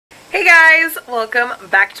guys, welcome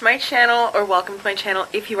back to my channel, or welcome to my channel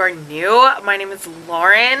if you are new. My name is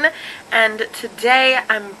Lauren, and today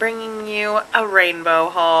I'm bringing you a rainbow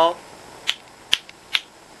haul.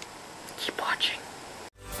 Keep watching.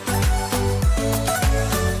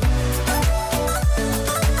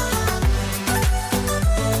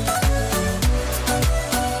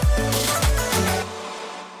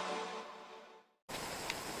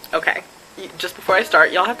 Okay, just before I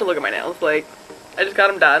start, y'all have to look at my nails. Like, I just got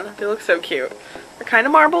them done. They look so cute. They're kind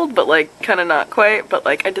of marbled, but like kind of not quite. But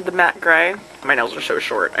like I did the matte gray. My nails are so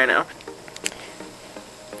short, I know.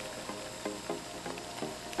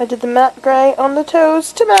 I did the matte gray on the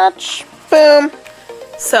toes to match. Boom.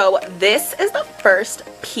 So this is the first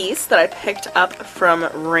piece that I picked up from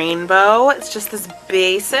Rainbow. It's just this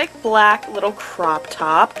basic black little crop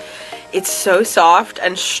top. It's so soft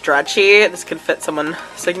and stretchy. This could fit someone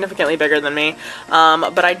significantly bigger than me.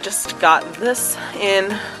 But I just got this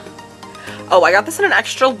in, I got this in an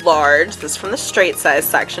extra large. This is from the straight size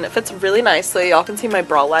section. It fits really nicely. Y'all can see my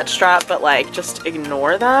bralette strap, but like just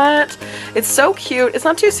ignore that. It's so cute. It's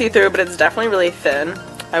not too see-through, but it's definitely really thin.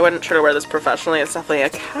 I wouldn't try to wear this professionally. It's definitely a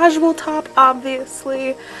casual top,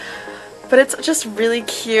 obviously. But it's just really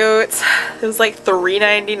cute. It was like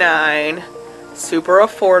 $3.99. Super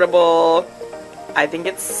affordable. I think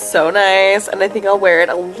it's so nice, and I think I'll wear it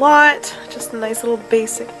a lot. Just a nice little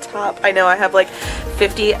basic top. I know I have like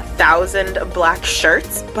 50,000 black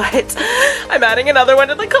shirts, but I'm adding another one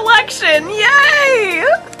to the collection. Yay!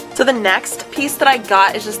 So the next piece that I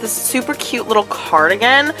got is just this super cute little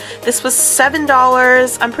cardigan. This was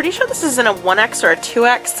 $7. I'm pretty sure this is in a 1X or a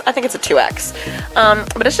 2X. I think it's a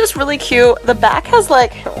 2X. But it's just really cute. The back has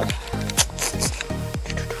like...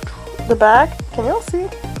 The back, can y'all see?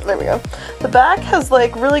 There we go. The back has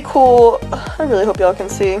like really cool, I really hope y'all can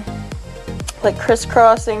see, like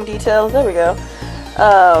crisscrossing details. There we go.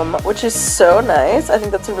 Which is so nice. I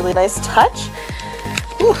think that's a really nice touch.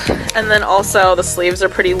 Ooh. And then also the sleeves are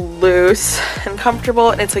pretty loose and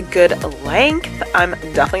comfortable, and it's a good length. I'm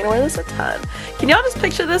definitely gonna wear this a ton. Can y'all just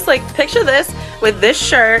picture this? Like, picture this with this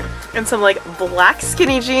shirt and some like black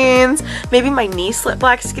skinny jeans, maybe my knee slit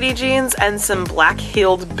black skinny jeans, and some black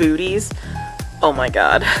heeled booties. Oh my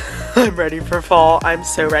god. I'm ready for fall. I'm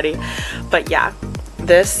so ready. But yeah,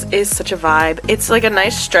 this is such a vibe. It's like a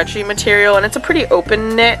nice stretchy material, and it's a pretty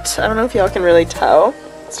open knit. I don't know if y'all can really tell.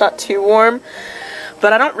 It's not too warm.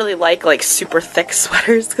 But I don't really like super thick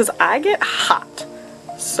sweaters because I get hot.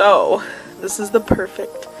 So this is the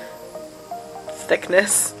perfect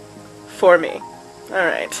thickness for me.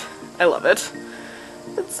 Alright. I love it.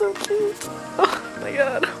 It's so cute. Oh my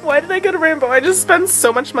god. Why did I go to Rainbow? I just spent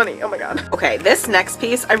so much money. Oh my god. Okay, this next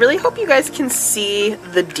piece, I really hope you guys can see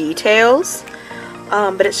the details.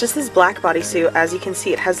 But it's just this black bodysuit. As you can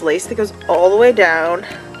see, it has lace that goes all the way down.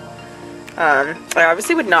 I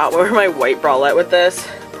obviously would not wear my white bralette with this.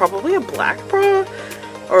 Probably a black bra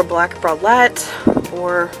or a black bralette,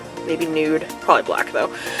 or maybe nude. Probably black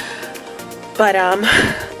though. But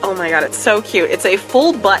oh my god, it's so cute. It's a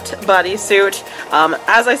full butt bodysuit.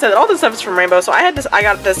 As I said, all this stuff is from Rainbow, so I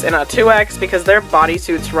got this in a 2X because their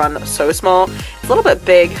bodysuits run so small. It's a little bit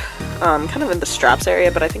big, kind of in the straps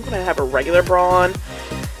area, but I think when I have a regular bra on,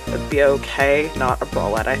 it'd be okay. Not a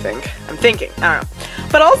bralette, I think. I'm thinking. I don't know.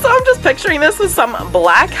 But also, I'm just picturing this with some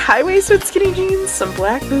black high-waisted skinny jeans, some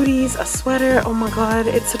black booties, a sweater. Oh my god,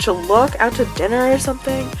 it's such a look. Out to dinner or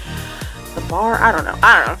something. The bar. I don't know.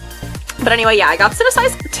 But anyway, yeah, I got this in a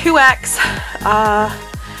size 2X.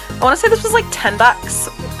 I want to say this was like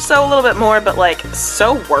 $10. So a little bit more, but like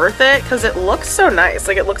so worth it because it looks so nice.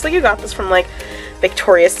 Like, it looks like you got this from like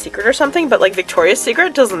Victoria's Secret or something, but like Victoria's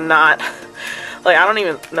Secret does not... Like, I don't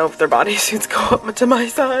even know if their bodysuits go up to my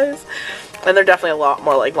size. And they're definitely a lot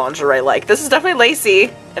more like lingerie-like. This is definitely lacy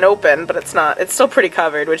and open, but it's not. It's still pretty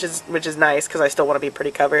covered, which is nice because I still want to be pretty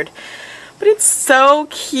covered. But it's so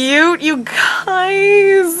cute, you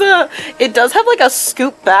guys. It does have like a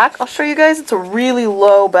scoop back. I'll show you guys. It's a really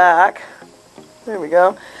low back. There we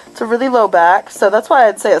go. It's a really low back, so that's why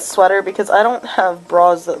I'd say a sweater, because I don't have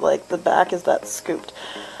bras that like the back is that scooped.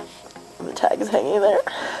 And the tag is hanging there.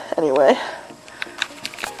 Anyway.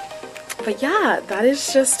 But yeah, that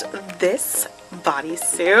is just this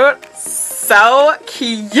bodysuit. So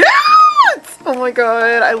cute! Oh my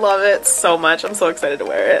god, I love it so much. I'm so excited to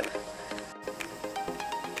wear it.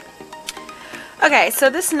 Okay,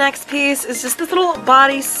 so this next piece is just this little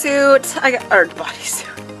bodysuit.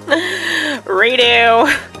 Redo.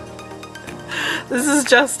 This is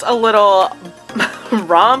just a little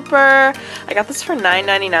romper. I got this for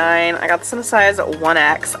 $9.99. I got this in a size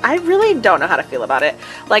 1X. I really don't know how to feel about it.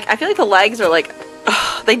 Like, I feel like the legs are like,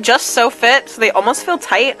 They just so fit, so they almost feel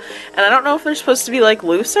tight, and I don't know if they're supposed to be like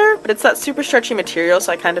looser, but it's that super stretchy material,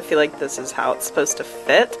 so I kind of feel like this is how it's supposed to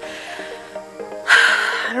fit.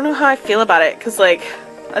 I don't know how I feel about it, because like,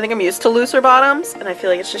 I think I'm used to looser bottoms, and I feel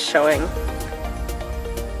like it's just showing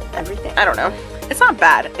everything. I don't know. It's not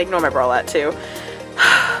bad. Ignore my bralette too.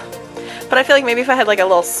 But I feel like maybe if I had like a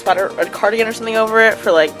little sweater or cardigan or something over it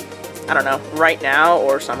for like, I don't know, right now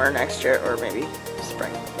or summer next year, or maybe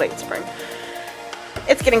spring, late spring.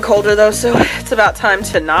 It's getting colder though, so it's about time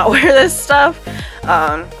to not wear this stuff. But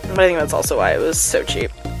I think that's also why it was so cheap.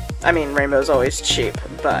 I mean, Rainbow's always cheap,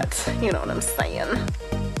 but you know what I'm saying,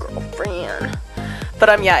 girlfriend.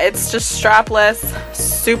 But yeah, it's just strapless,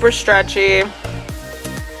 super stretchy.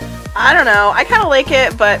 I don't know, I kind of like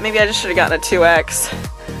it, but maybe I just should have gotten a 2X.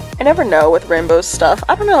 I never know with Rainbow stuff.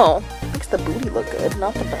 I don't know. It makes the booty look good,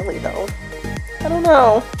 not the belly though. I don't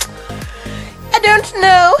know. I don't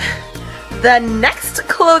know. The next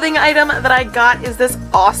clothing item that I got is this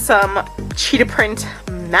awesome cheetah print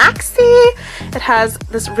maxi. It has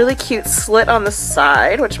this really cute slit on the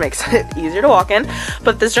side, which makes it easier to walk in.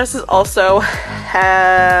 But this dress is also hella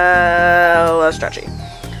stretchy.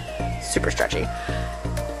 Super stretchy.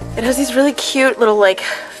 It has these really cute little like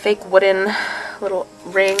fake wooden little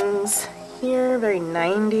rings here, very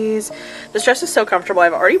 90s. This dress is so comfortable.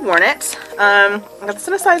 I've already worn it. I got this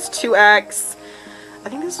in a size 2X. I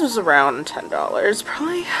think this was around $10,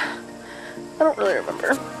 probably. I don't really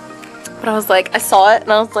remember. But I was like, I saw it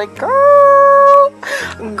and I was like, girl,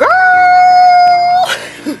 girl.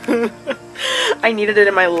 I needed it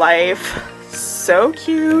in my life. So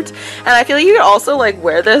cute. And I feel like you could also like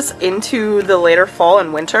wear this into the later fall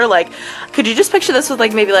and winter. Like, could you just picture this with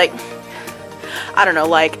like maybe like, I don't know,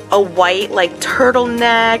 like a white like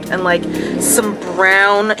turtleneck and like some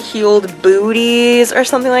brown heeled booties or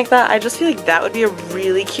something like that? I just feel like that would be a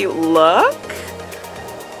really cute look.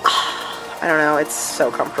 I don't know, it's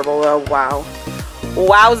so comfortable though. Wow.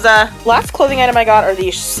 Wowza. Last clothing item I got are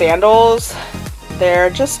these sandals. They're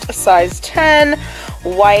just a size 10,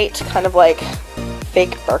 white, kind of like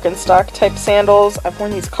fake Birkenstock type sandals. I've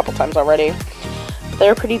worn these a couple times already.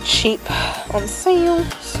 They're pretty cheap on sale,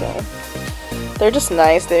 so they're just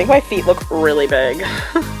nice. They make my feet look really big.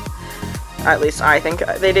 At least I think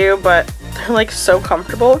they do, but they're like so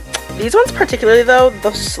comfortable. These ones particularly though,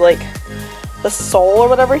 like the sole or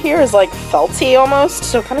whatever here is like felty almost,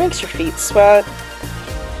 so it kind of makes your feet sweat.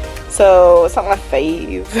 So it's not my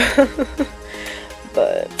fave.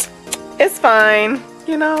 But it's fine,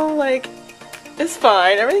 you know, like, it's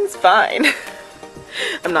fine. Everything's fine.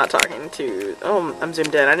 I'm not talking to, oh, I'm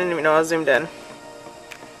zoomed in. I didn't even know I was zoomed in.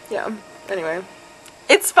 Yeah, anyway,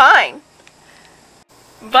 it's fine.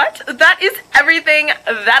 But that is everything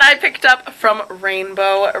that I picked up from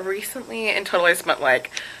Rainbow recently. In total, I spent like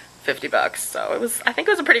 $50, so it was, I think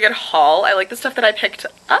it was a pretty good haul. I like the stuff that I picked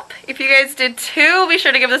up. If you guys did too, be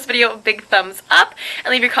sure to give this video a big thumbs up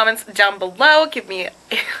and leave your comments down below. Give me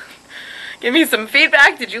give me some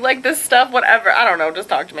feedback. Did you like this stuff? Whatever, I don't know, just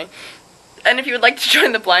talk to me. And if you would like to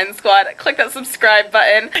join the Blind Squad, click that subscribe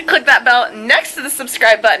button. Click that bell next to the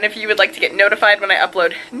subscribe button if you would like to get notified when I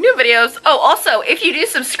upload new videos. Oh, also, if you do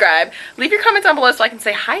subscribe, leave your comments down below so I can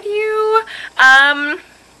say hi to you.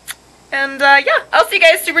 And yeah, I'll see you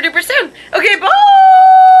guys super duper soon. Okay, bye!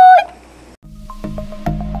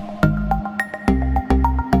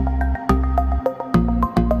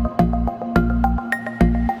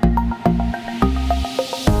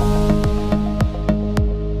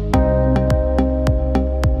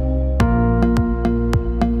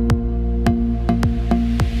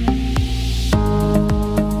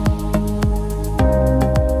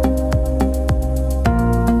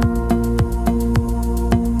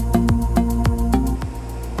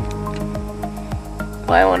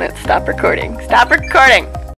 Why won't it stop recording? Stop recording!